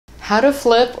How to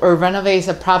flip or renovate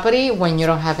a property when you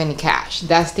don't have any cash.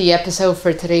 That's the episode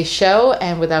for today's show,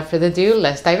 and without further ado,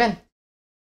 let's dive in.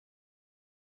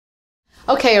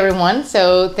 Okay everyone,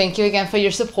 so thank you again for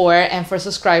your support and for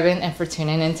subscribing and for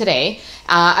tuning in today.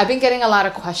 I've been getting a lot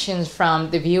of questions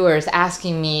from the viewers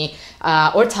asking me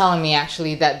or telling me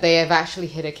actually that they have actually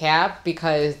hit a cap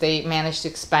because they managed to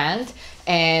expand,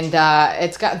 and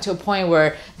it's gotten to a point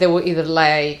where they will either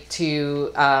like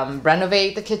to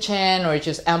renovate the kitchen or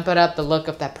just amp it up the look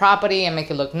of that property and make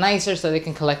it look nicer so they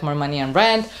can collect more money on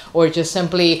rent, or just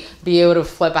simply be able to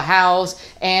flip a house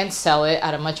and sell it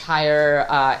at a much higher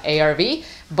ARV.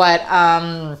 But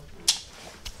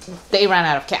they ran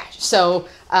out of cash. So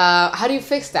how do you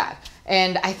fix that?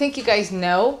 And I think you guys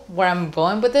know where I'm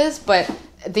going with this, but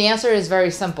the answer is very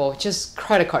simple, just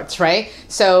credit cards, right?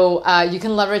 So you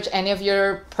can leverage any of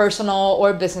your personal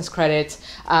or business credits,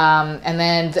 and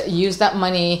then use that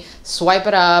money, swipe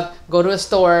it up, go to a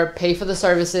store, pay for the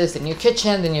services, the new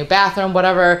kitchen, the new bathroom,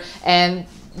 whatever, and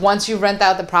once you rent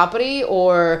out the property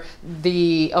or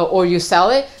you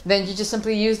sell it, then you just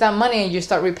simply use that money and you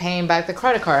start repaying back the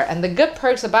credit card. And the good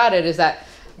perks about it is that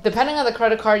depending on the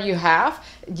credit card you have,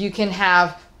 you can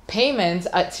have payments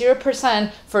at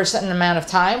 0% for a certain amount of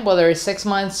time, whether it's 6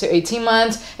 months to 18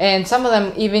 months, and some of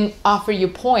them even offer you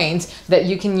points that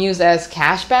you can use as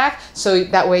cash back, so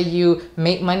that way you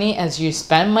make money as you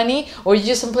spend money, or you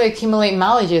just simply accumulate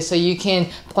mileages so you can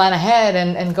plan ahead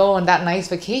and go on that nice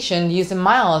vacation using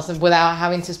miles without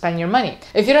having to spend your money.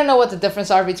 If you don't know what the difference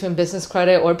are between business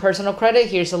credit or personal credit,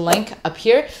 here's a link up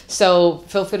here, so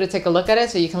feel free to take a look at it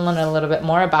so you can learn a little bit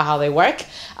more about how they work.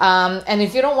 And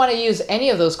if you don't want to use any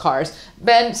of those cards,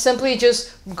 then simply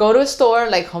just go to a store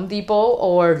like Home Depot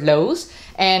or Lowe's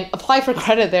and apply for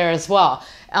credit there as well.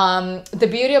 The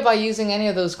beauty about using any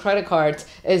of those credit cards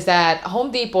is that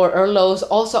Home Depot or Lowe's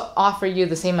also offer you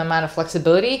the same amount of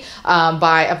flexibility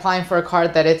by applying for a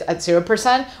card that is at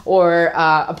 0%, or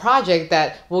a project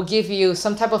that will give you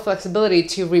some type of flexibility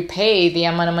to repay the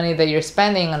amount of money that you're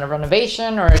spending on a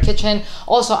renovation or a kitchen,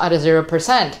 also at a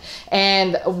 0%.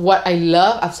 And what I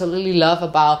absolutely love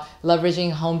about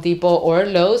leveraging Home Depot or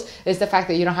Lowe's is the fact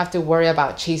that you don't have to worry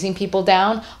about chasing people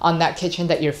down on that kitchen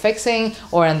that you're fixing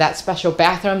or in that special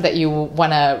bathroom that you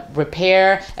want to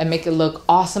repair and make it look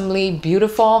awesomely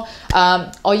beautiful.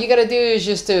 All you got to do is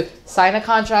just to sign a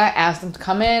contract, ask them to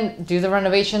come in, do the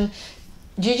renovation.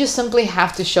 You just simply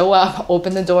have to show up,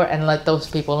 open the door, and let those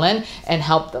people in and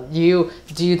help them. You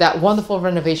do that wonderful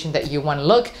renovation that you want to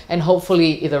look, and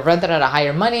hopefully either rent it at a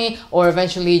higher money or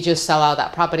eventually just sell out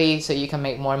that property so you can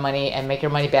make more money and make your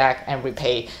money back and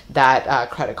repay that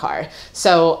credit card.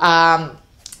 So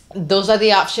those are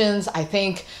the options. I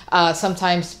think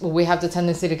sometimes we have the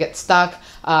tendency to get stuck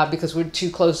because we're too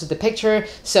close to the picture.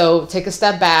 So take a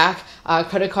step back.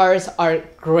 Credit cards are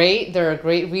great. They're a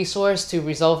great resource to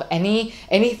resolve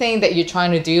anything that you're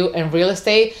trying to do in real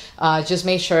estate. Just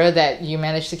make sure that you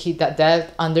manage to keep that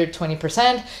debt under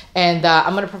 20%. And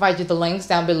I'm going to provide you the links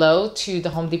down below to the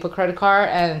Home Depot credit card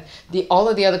and all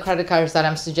of the other credit cards that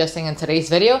I'm suggesting in today's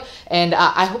video. And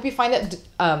I hope you find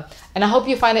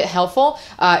it helpful.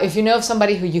 If you know of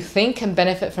somebody who you think can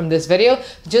benefit from this video,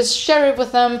 just share it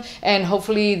with them, and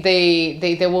hopefully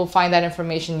they will find that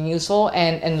information useful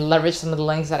and leverage some of the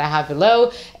links that I have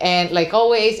below. And like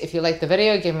always, if you like the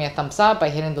video, give me a thumbs up by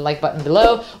hitting the like button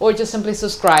below, or just simply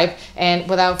subscribe. And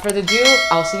without further ado,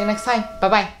 I'll see you next time. Bye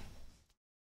bye.